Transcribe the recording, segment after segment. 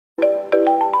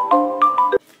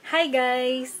Hi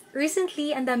guys!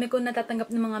 Recently, ang dami kong natatanggap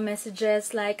ng mga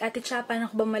messages like, Ate Cha, paano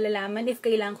ko ba malalaman if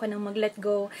kailangan ko nang mag-let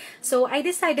go? So, I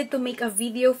decided to make a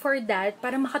video for that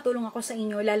para makatulong ako sa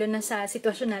inyo, lalo na sa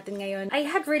sitwasyon natin ngayon. I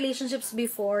had relationships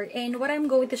before and what I'm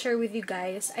going to share with you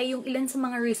guys ay yung ilan sa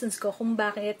mga reasons ko kung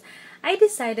bakit I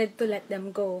decided to let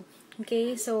them go.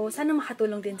 Okay? So, sana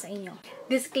makatulong din sa inyo.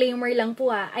 Disclaimer lang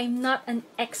po I'm not an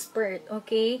expert,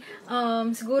 okay?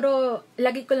 Siguro,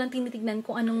 lagi ko lang tinitignan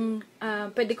kung anong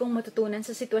pwede kong matutunan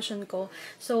sa sitwasyon ko.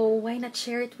 So, why not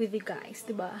share it with you guys,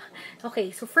 diba?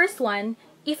 Okay, so first one,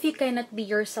 if you cannot be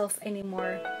yourself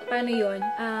anymore. Paano yun?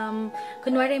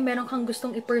 Kunwari, meron kang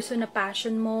gustong i-pursue na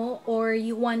passion mo or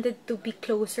you wanted to be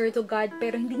closer to God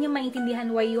pero hindi niya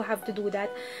maintindihan why you have to do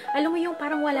that. Alam mo yung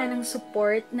parang wala ng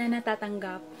support na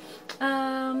natatanggap.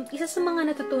 Isa sa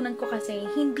mga natutunan ko kasi,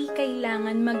 hindi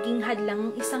kailangan maging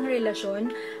hadlang isang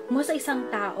relasyon mo sa isang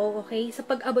tao, okay? Sa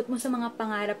pag-abot mo sa mga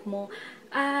pangarap mo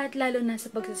at lalo na sa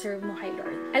pag-serve mo kay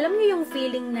Lord. Alam niyo yung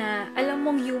feeling na alam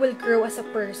mong you will grow as a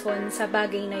person sa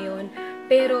bagay na yon,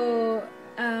 pero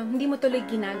hindi mo tuloy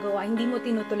ginagawa, hindi mo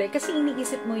tinutuloy kasi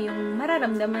iniisip mo yung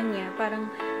mararamdaman niya, parang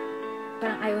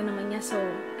ayaw naman niya, so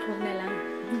huwag na lang.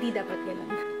 Hindi dapat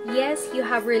gano'n. Yes, you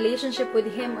have relationship with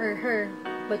him or her,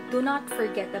 but do not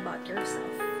forget about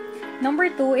yourself.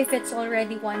 Number 2, if it's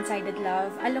already one-sided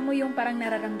love, alam mo yung parang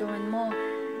nararamdaman mo,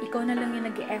 ikaw na lang yung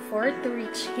nag-e-effort to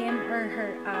reach him or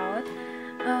her out.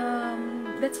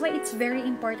 That's why it's very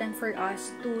important for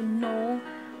us to know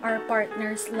our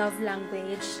partner's love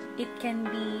language. It can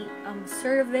be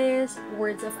service,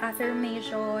 words of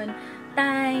affirmation,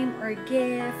 time, or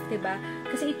gift, diba?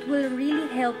 Kasi it will really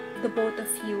help the both of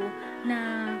you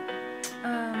na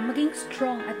maging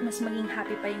strong at mas maging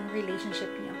happy pa yung relationship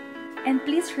niyo. And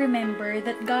please remember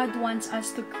that God wants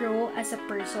us to grow as a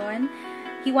person.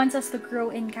 He wants us to grow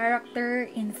in character,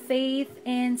 in faith,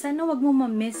 and sana wag mo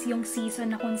ma-miss yung season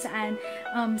na kung saan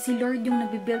si Lord yung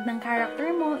nagbibuild ng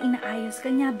character mo, inaayos ka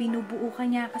niya, binubuo ka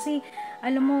niya. Kasi,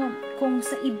 alam mo, kung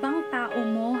sa ibang tao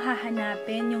mo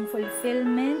hahanapin yung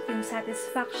fulfillment, yung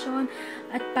satisfaction,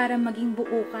 at para maging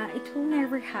buo ka, it will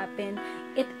never happen.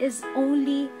 It is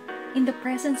only in the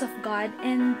presence of God,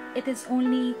 and it is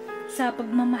only sa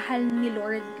pagmamahal ni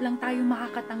Lord lang tayo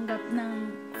makakatanggap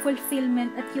ng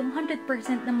fulfillment at yung 100%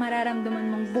 na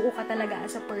mararamdaman mong buo ka talaga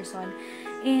as a person.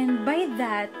 And by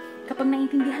that, kapag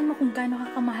naintindihan mo kung gaano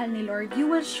ka kamahal ni Lord, you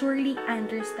will surely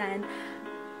understand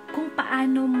kung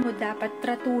paano mo dapat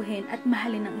tratuhin at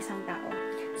mahalin ng isang tao.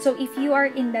 So if you are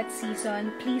in that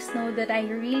season, please know that I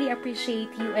really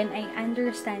appreciate you and I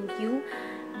understand you.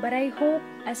 But I hope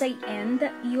as I end,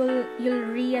 you'll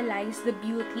realize the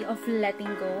beauty of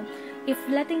letting go. If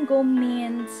letting go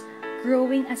means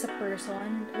growing as a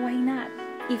person, why not?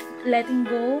 If letting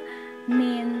go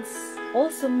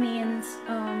also means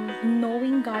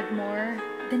knowing God more,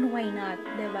 then why not,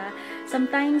 diba?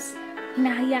 Sometimes,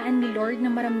 hinahayaan ni Lord na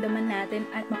maramdaman natin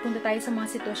at mapunta tayo sa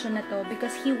mga sitwasyon na to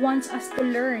because He wants us to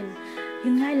learn.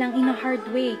 Yun nga lang, in a hard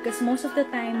way. Because most of the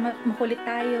time, makulit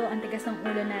tayo, ang tigas ng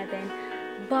ulo natin.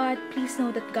 But please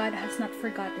know that God has not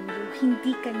forgotten you.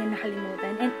 Hindi ka niya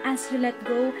nakalimutan. And as you let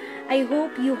go, I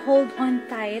hope you hold on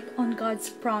tight on God's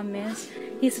promise,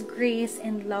 His grace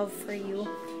and love for you.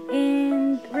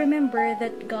 And remember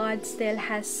that God still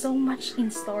has so much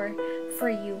in store for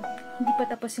you. Hindi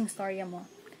pa tapos yung storya mo.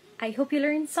 I hope you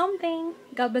learned something.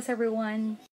 God bless everyone.